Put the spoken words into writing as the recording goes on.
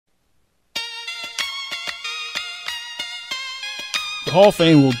Hall of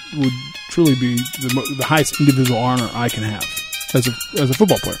Fame would truly be the highest individual honor I can have as a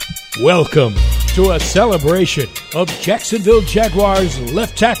football player. Welcome to a celebration of Jacksonville Jaguars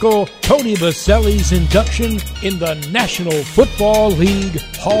left tackle Tony Boselli's induction in the National Football League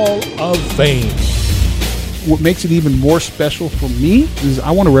Hall of Fame. What makes it even more special for me is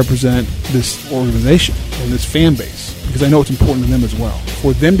I want to represent this organization and this fan base because I know it's important to them as well.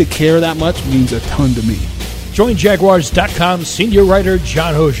 For them to care that much means a ton to me. Join Jaguars.com senior writer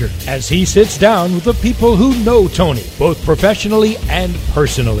John Hosier as he sits down with the people who know Tony, both professionally and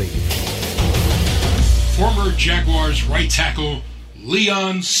personally. Former Jaguars right tackle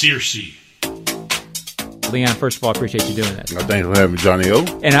Leon Searcy. Leon, first of all, I appreciate you doing this. Thanks for having me, Johnny O.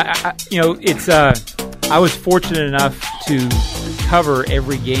 And I was fortunate enough to cover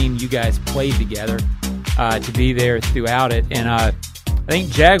every game you guys played together, to be there throughout it. And I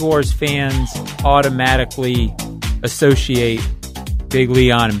think Jaguars fans automatically associate Big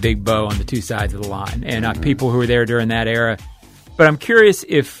Leon and Big Bo on the two sides of the line, and people who were there during that era. But I'm curious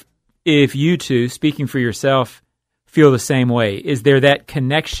if you two, speaking for yourself, feel the same way. Is there that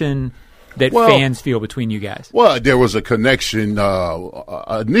connection that fans feel between you guys? Well, there was a connection.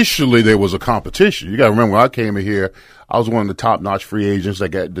 Initially, there was a competition. You got to remember, when I came in here, I was one of the top-notch free agents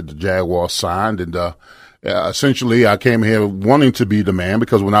that the Jaguars signed, and essentially, I came here wanting to be the man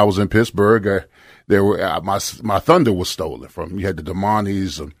because when I was in Pittsburgh, my thunder was stolen from. You had the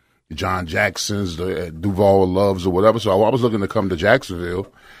Demonis, the John Jacksons, the Duval Loves, or whatever. So I was looking to come to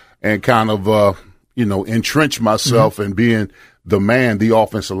Jacksonville and kind of, entrench myself in being the man, the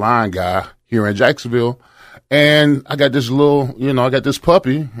offensive line guy here in Jacksonville. And I got this I got this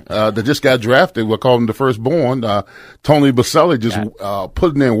puppy that just got drafted. We'll call him the firstborn. Tony Boselli just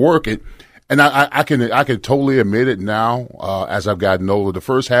putting in work. And I can totally admit it now, as I've gotten older. The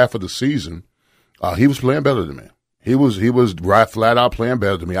first half of the season, he was playing better than me. He was right flat out playing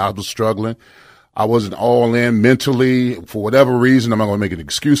better than me. I was struggling. I wasn't all in mentally for whatever reason. I'm not going to make any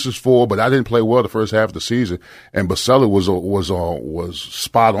excuses for, but I didn't play well the first half of the season. And Boselli was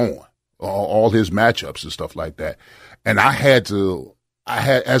spot on all his matchups and stuff like that. And I had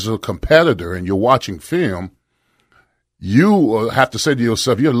as a competitor, and you're watching film, you have to say to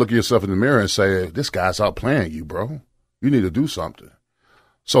yourself, you have to look at yourself in the mirror and say, this guy's outplaying you, bro. You need to do something.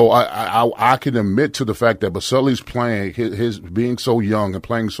 So I can admit to the fact that Boselli's playing, his being so young and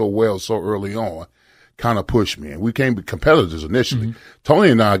playing so well so early on kind of pushed me. And we became competitors initially. Mm-hmm.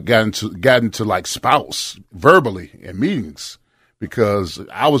 Tony and I got into like spouse verbally in meetings because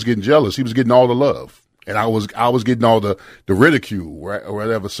I was getting jealous. He was getting all the love. And I was getting all the ridicule or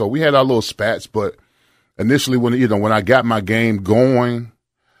whatever. So we had our little spats, but initially when I got my game going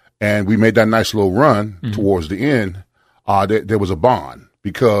and we made that nice little run towards the end, there was a bond.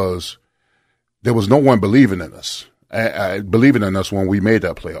 Because there was no one believing in us when we made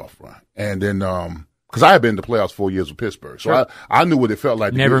that playoff run. And then, because I had been in the playoffs 4 years with Pittsburgh. So I knew what it felt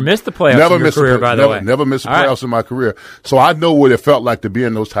like. Never missed the playoffs in your career, by the way. Never missed the playoffs in my career. So I know what it felt like to be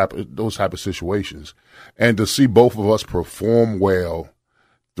in those type of situations. And to see both of us perform well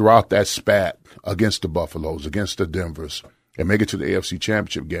throughout that spat against the Buffaloes, against the Denvers, and make it to the AFC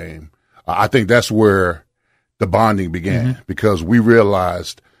Championship game, I think that's where the bonding began because we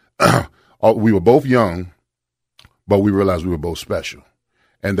realized we were both young, but we realized we were both special.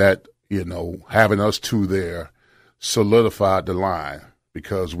 And that, having us two there solidified the line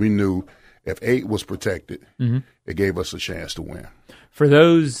because we knew if 8 was protected, it gave us a chance to win. For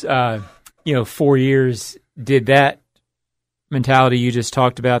those, 4 years, did that mentality you just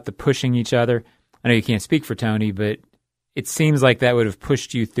talked about, the pushing each other, I know you can't speak for Tony, but it seems like that would have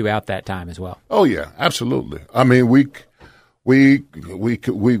pushed you throughout that time as well. Oh yeah, absolutely. I mean, we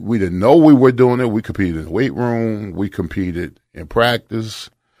didn't know we were doing it. We competed in the weight room. We competed in practice,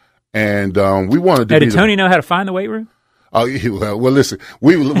 and we wanted to. Did Tony know how to find the weight room? Oh well, listen,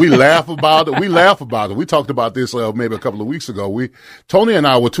 we laugh about it. We laugh about it. We talked about this maybe a couple of weeks ago. Tony and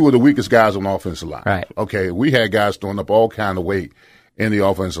I were two of the weekest guys on the offensive line. Right. Okay, we had guys throwing up all kind of weight in the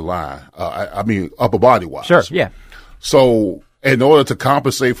offensive line. I mean, upper body wise. Sure. Yeah. So in order to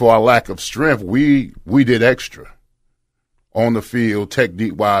compensate for our lack of strength, we did extra on the field,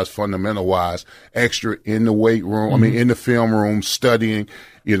 technique-wise, fundamental-wise, extra in the weight room, in the film room, studying,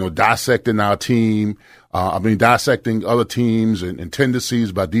 dissecting our team, dissecting other teams and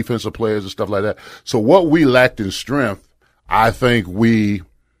tendencies by defensive players and stuff like that. So what we lacked in strength, I think we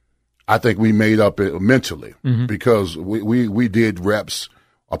made up it mentally because we did reps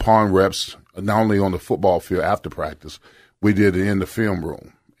upon reps, not only on the football field after practice, we did it in the film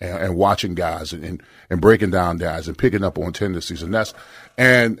room. and watching guys and breaking down guys and picking up on tendencies. And that's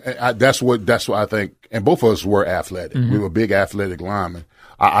what I think. And both of us were athletic. We were big athletic linemen.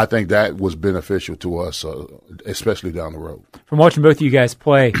 I think that was beneficial to us, especially down the road. From watching both of you guys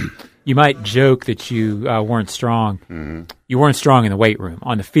play, you might joke that you weren't strong. You weren't strong in the weight room.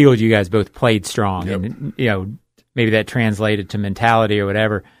 On the field, you guys both played strong, and maybe that translated to mentality or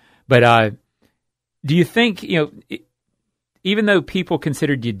whatever. But do you think even though people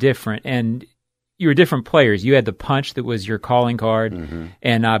considered you different, and you were different players, you had the punch that was your calling card,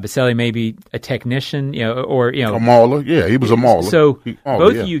 and Boselli maybe a technician, or a mauler. Yeah, he was a mauler. So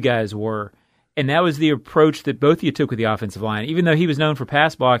both of you guys were, and that was the approach that both of you took with the offensive line. Even though he was known for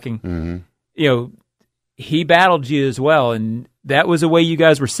pass blocking, he battled you as well, and that was a way you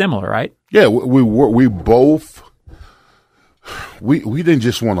guys were similar, right? Yeah, we both. We didn't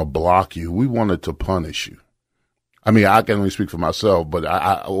just want to block you; we wanted to punish you. I mean, I can only speak for myself, but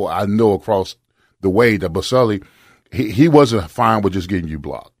I know across the way that Boselli, he wasn't fine with just getting you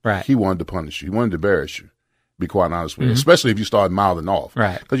blocked. Right. He wanted to punish you. He wanted to embarrass you, to be quite honest with you, especially if you started mouthing off.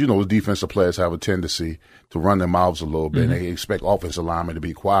 Right. Because, the defensive players have a tendency to run their mouths a little bit, and they expect offensive linemen to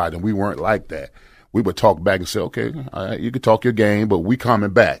be quiet, and we weren't like that. We would talk back and say, okay, all right, you can talk your game, but we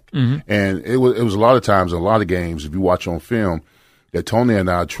coming back. And it was a lot of times in a lot of games, if you watch on film, that Tony and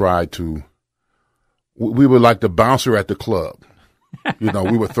I tried to – we were like the bouncer at the club.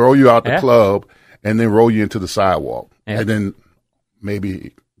 We would throw you out the club and then roll you into the sidewalk. And then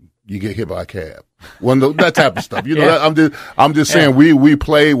maybe you get hit by a cab. That type of stuff. I'm just saying we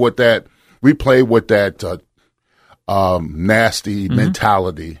played with that nasty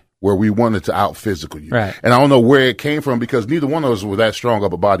mentality where we wanted to out physical you. Right. And I don't know where it came from because neither one of us were that strong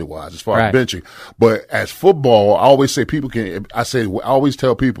upper body wise as far as benching. But as football, I always say I always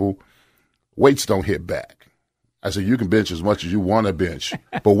tell people weights don't hit back. I said you can bench as much as you want to bench,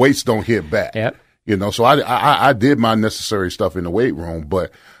 but weights don't hit back. Yep. So I did my necessary stuff in the weight room,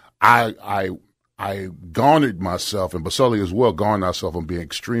 but I garnered myself, and Boselli as well, garnered ourselves on being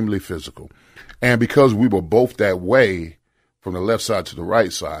extremely physical. And because we were both that way from the left side to the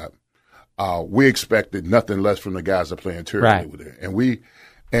right side, we expected nothing less from the guys that play interiorly with it. And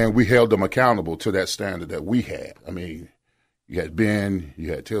we held them accountable to that standard that we had. I mean, you had Ben,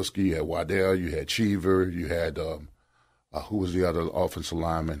 you had Tilsky, you had Waddell, you had Cheever, you had who was the other offensive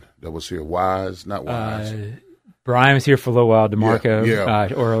lineman that was here? Not Wise. Brian was here for a little while.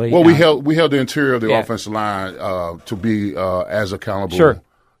 DeMarco, Orly. Well, we held the interior of the offensive line to be as accountable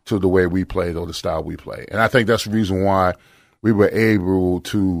to the way we played or the style we play. And I think that's the reason why we were able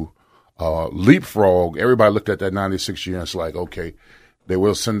to leapfrog. Everybody looked at that 96 year and it's like, okay, they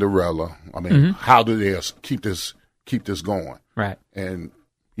were Cinderella. I mean, how do they keep this going? Right. And,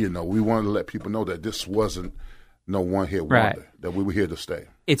 we wanted to let people know that this wasn't no one-hit wonder, that we were here to stay.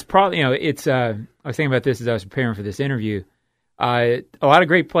 It's probably, I was thinking about this as I was preparing for this interview. A lot of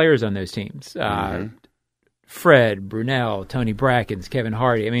great players on those teams. Fred, Brunell, Tony Brackens, Kevin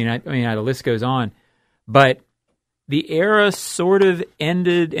Hardy. I mean, the list goes on. But the era sort of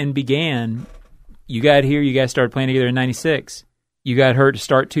ended and began. You got here, you guys started playing together in 96. You got hurt to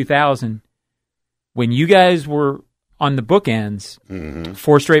start 2000. When you guys were on the bookends,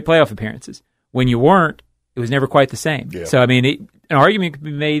 4 straight playoff appearances. When you weren't, it was never quite the same. Yeah. So, I mean, an argument could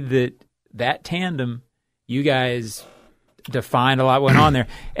be made that tandem, you guys defined a lot went on there.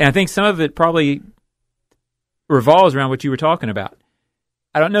 And I think some of it probably revolves around what you were talking about.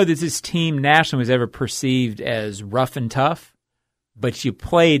 I don't know that this team nationally was ever perceived as rough and tough, but you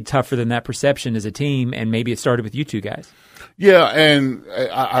played tougher than that perception as a team, and maybe it started with you two guys. Yeah, and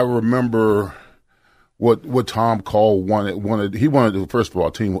I remember what Tom Cole wanted. He wanted to, first of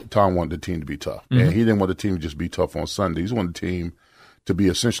all, Tom wanted the team to be tough, and he didn't want the team to just be tough on Sundays. He wanted the team to be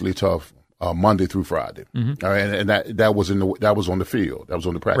essentially tough Monday through Friday, and that was on the field, that was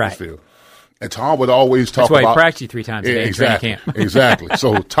on the practice field. And Tom would always talk about – that's why he practiced you 3 times a day in training camp. Exactly.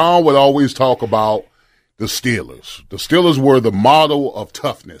 So Tom would always talk about the Steelers. The Steelers were the model of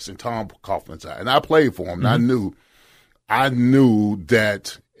toughness in Tom Coughlin's eye. And I played for him, and I knew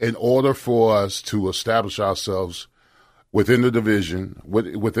that in order for us to establish ourselves within the division,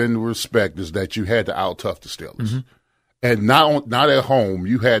 within the respect, is that you had to out-tough the Steelers. And not at home.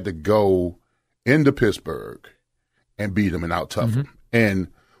 You had to go into Pittsburgh and beat them and out-tough them. And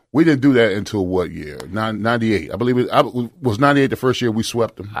 – we didn't do that until what year? 98. I believe it was 98 the first year we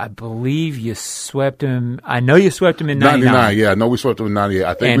swept them. I believe you swept them. I know you swept them in 99. Yeah, I know we swept them in 98.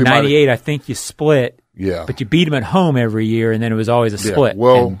 I think and 98, I think you split. Yeah. But you beat them at home every year, and then it was always a split.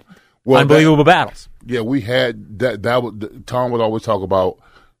 Well, unbelievable battles. Yeah, we had that. Tom would always talk about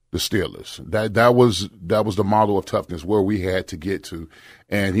the Steelers. That was the model of toughness where we had to get to,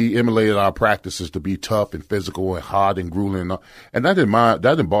 and he emulated our practices to be tough and physical and hard and grueling, and that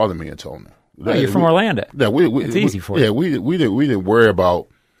didn't bother me in Tony. Oh, you're from Orlando. Yeah, it's easy for you. Yeah, we didn't worry about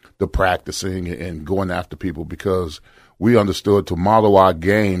the practicing and going after people because we understood to model our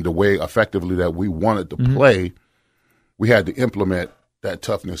game the way effectively that we wanted to play. We had to implement that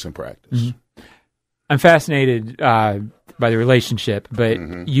toughness in practice. I'm fascinated by the relationship,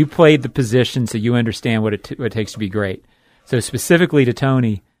 but you played the position, so you understand what it takes to be great. So specifically to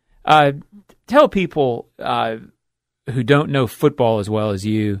Tony, tell people who don't know football as well as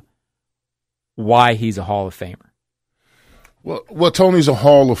you why he's a Hall of Famer. Well, Tony's a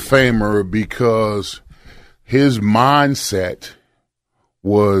Hall of Famer because his mindset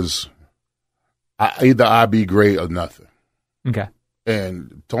was either I be great or nothing. Okay.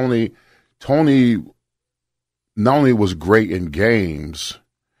 And Tony not only was great in games,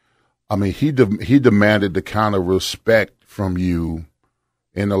 I mean, he demanded the kind of respect from you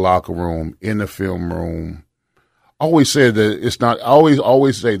in the locker room, in the film room. I always said that it's not. I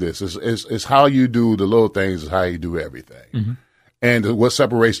always say this: it's how you do the little things is how you do everything. And what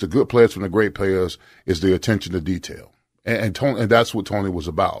separates the good players from the great players is the attention to detail. And that's what Tony was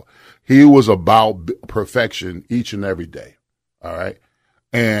about. He was about perfection each and every day. All right,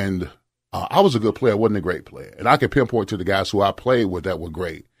 and I was a good player, I wasn't a great player. And I can pinpoint to the guys who I played with that were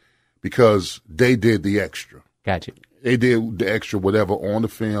great because they did the extra. Gotcha. They did the extra whatever on the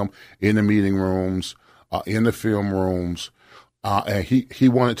film, in the meeting rooms, in the film rooms. And he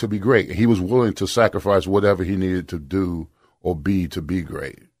wanted to be great. And he was willing to sacrifice whatever he needed to do or be to be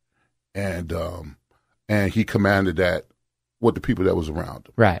great. And he commanded that with the people that was around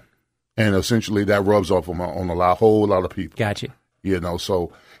him. Right. And essentially that rubs off on a whole lot of people. Gotcha. You know,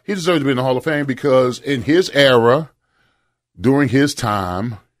 so he deserves to be in the Hall of Fame because in his era, during his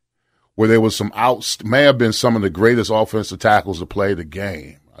time, where there was may have been some of the greatest offensive tackles to play the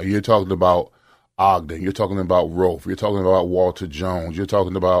game. You're talking about Ogden. You're talking about Rolfe. You're talking about Walter Jones. You're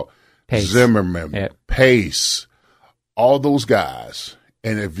talking about Pace. Zimmerman, Pace, all those guys.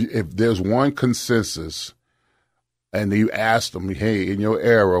 And if there's one consensus, and you ask them, hey, in your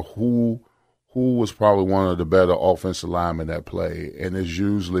era, who was probably one of the better offensive linemen that played? And it's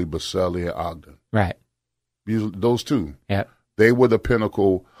usually Boselli and Ogden. Right. Usually, those two. Yeah. They were the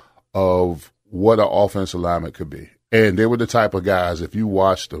pinnacle of what an offensive lineman could be. And they were the type of guys, if you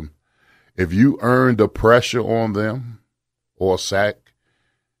watched them, if you earned the pressure on them or a sack,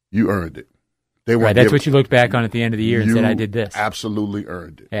 you earned it. Right, that's what you looked back on at the end of the year and said, I did this. Absolutely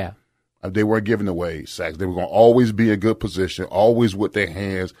earned it. Yeah. They weren't giving away sacks. They were going to always be in good position, always with their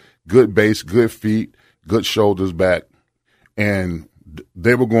hands, good base, good feet, good shoulders back, and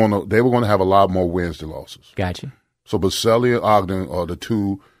they were going to have a lot more wins than losses. Gotcha. So Boselli and Ogden are the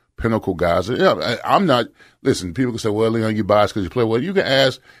two pinnacle guys. Yeah, I'm not. Listen, people can say, "Well, Leon, you biased because you play well." You can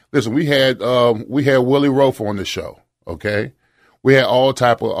ask. Listen, we had Willie Rolfe on the show. Okay, we had all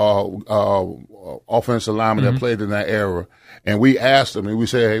type of offensive linemen that played in that era, and we asked them, and we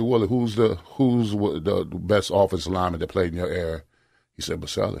said, "Hey, Willie, who's the best offensive lineman that played in your era?" He said,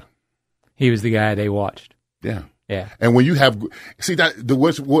 "Boselli." He was the guy they watched. Yeah, yeah. And when you have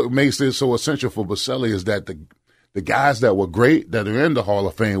what makes this so essential for Boselli is that the guys that were great that are in the Hall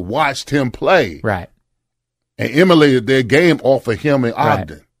of Fame watched him play, right, and emulated their game off of him and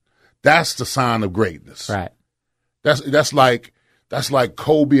Ogden. Right. That's the sign of greatness. Right. That's like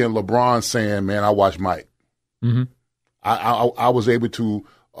Kobe and LeBron saying, "Man, I watched Mike." Mm-hmm. I was able to.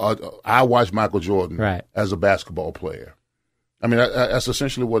 I watched Michael Jordan right. as a basketball player. I mean, that's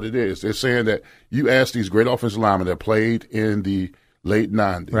essentially what it is. They're saying that you ask these great offensive linemen that played in the late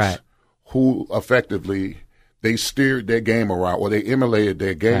 90s, right. who effectively they steered their game around or they emulated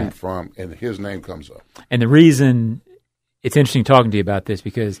their game right. from, and his name comes up. And the reason it's interesting talking to you about this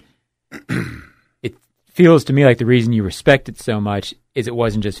because it feels to me like the reason you respect it so much is it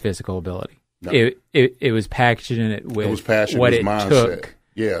wasn't just physical ability. No. It was passionate with what it mindset. Took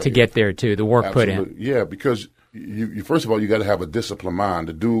to get there too, the work absolutely. Put in. Yeah, because you first of all, you got to have a disciplined mind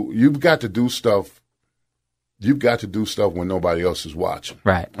to do. You've got to do stuff. You've got to do stuff when nobody else is watching.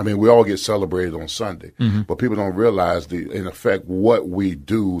 Right. I mean, we all get celebrated on Sunday, mm-hmm. but people don't realize in effect, what we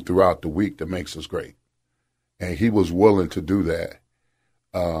do throughout the week that makes us great. And he was willing to do that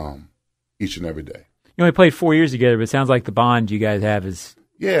each and every day. You only played 4 years together, but it sounds like the bond you guys have is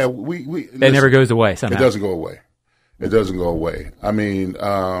that never goes away somehow. It doesn't go away. It doesn't go away. I mean,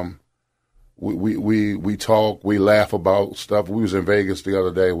 we talk, we laugh about stuff. We was in Vegas the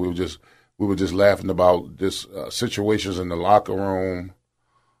other day. We were just laughing about this situations in the locker room.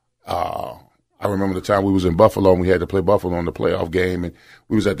 I remember the time we was in Buffalo and we had to play Buffalo in the playoff game, and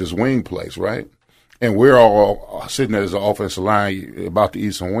we was at this wing place, right? And we're all sitting there as an offensive line about to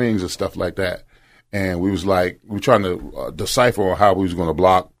eat some wings and stuff like that. And we was like, we were trying to decipher on how we was going to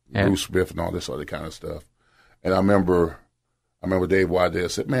block Bruce Smith and all this other kind of stuff. And I remember Dave Waddell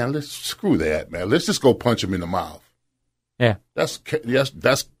said, "Man, let's screw that, man. Let's just go punch him in the mouth." Yeah. That's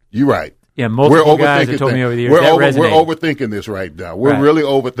you're right. Yeah, multiple guys have told me over the years we're overthinking this right now. We're really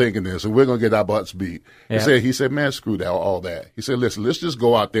overthinking this, and we're going to get our butts beat. Yeah. He said, "Man, screw that, all that." He said, "Listen, let's just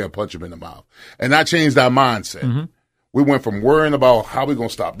go out there and punch him in the mouth." And that changed our mindset. Mm-hmm. We went from worrying about how we're going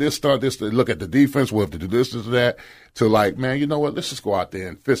to stop this stunt, to look at the defense, we'll have to do this, that, to like, man, you know what? Let's just go out there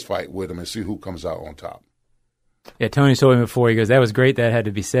and fist fight with him and see who comes out on top. Yeah, Tony told me before, he goes, "That was great that had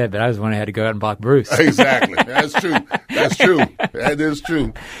to be said, but I was the one who had to go out and block Bruce." Exactly. That's true. That is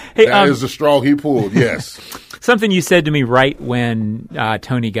true. Hey, that is the straw he pulled, yes. Something you said to me right when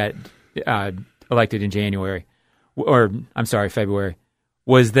Tony got elected in January, or I'm sorry, February,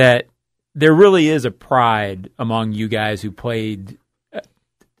 was that there really is a pride among you guys who played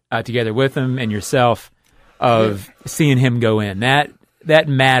together with him and yourself of seeing him go in. That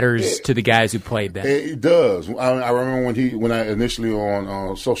matters to the guys who played that. It does. I remember when I initially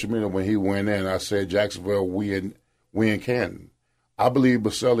on social media when he went in, I said Jacksonville, we in Canton. I believe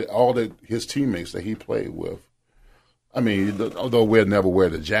Boselli, all his teammates that he played with. I mean, although we'll never wear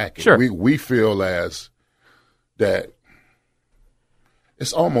the jacket, sure. we feel as that.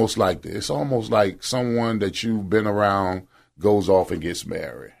 It's almost like this. It's almost like someone that you've been around goes off and gets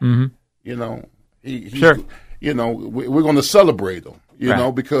married. Mm-hmm. You know, sure. You know, we're going to celebrate him. You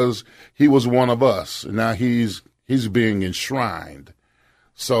know, because he was one of us, and now he's being enshrined.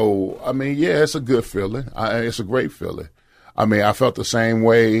 So, I mean, yeah, it's a good feeling. It's a great feeling. I mean, I felt the same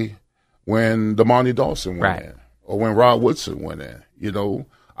way when DeMonte Dawson went in, or when Rod Woodson went in. You know,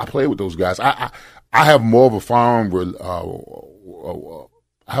 I played with those guys. I have more of a fond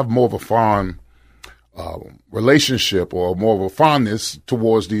relationship, or more of a fondness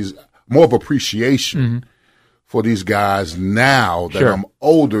towards these, more of appreciation for these guys now that I'm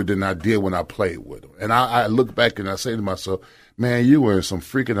older than I did when I played with them. And I look back and I say to myself, man, you were in some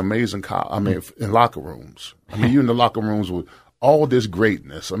freaking amazing in locker rooms. I mean, you're in the locker rooms with all this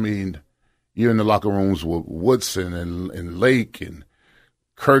greatness. I mean, you're in the locker rooms with Woodson and Lake and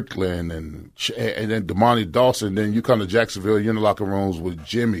Kirkland and then DeMonte Dawson. Then you come to Jacksonville, you're in the locker rooms with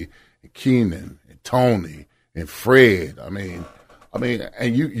Jimmy and Keenan and Tony and Fred. I mean,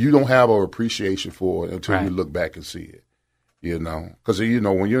 and you don't have an appreciation for it until you look back and see it, you know. Because, you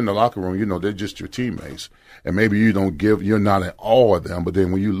know, when you're in the locker room, you know, they're just your teammates. And maybe you're not in awe of them, but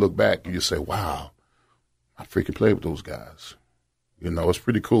then when you look back, you say, wow, I freaking played with those guys. You know, it's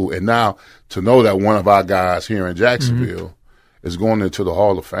pretty cool. And now to know that one of our guys here in Jacksonville is going into the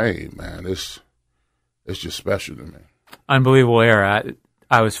Hall of Fame, man, it's just special to me. Unbelievable era.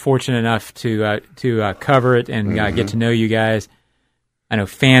 I was fortunate enough to cover it and get to know you guys. I know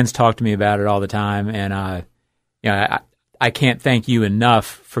fans talk to me about it all the time, and I can't thank you enough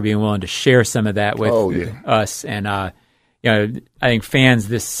for being willing to share some of that with us. And I think fans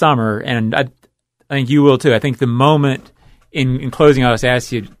this summer, and I think you will too. I think the moment in closing, I'll just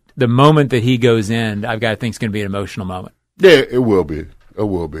ask you, the moment that he goes in, I've got to think it's going to be an emotional moment. Yeah, it will be. It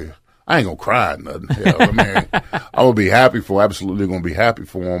will be. I ain't gonna cry or nothing. I mean, I'm gonna be happy for. Absolutely gonna be happy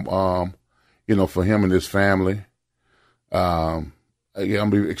for him. You know, for him and his family. I'm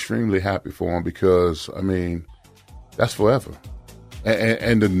be extremely happy for him because, I mean, that's forever.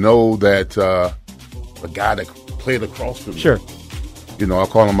 And to know that the guy that played across from me, you know, I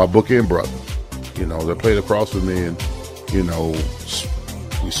call him my bookend brother, you know, that played across from me, and, you know,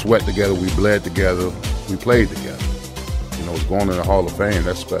 we sweat together, we bled together, we played together. You know, going in the Hall of Fame,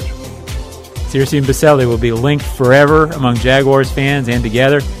 that's special. Searcy and Boselli will be linked forever among Jaguars fans and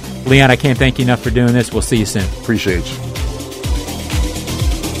together. Leon, I can't thank you enough for doing this. We'll see you soon. Appreciate you.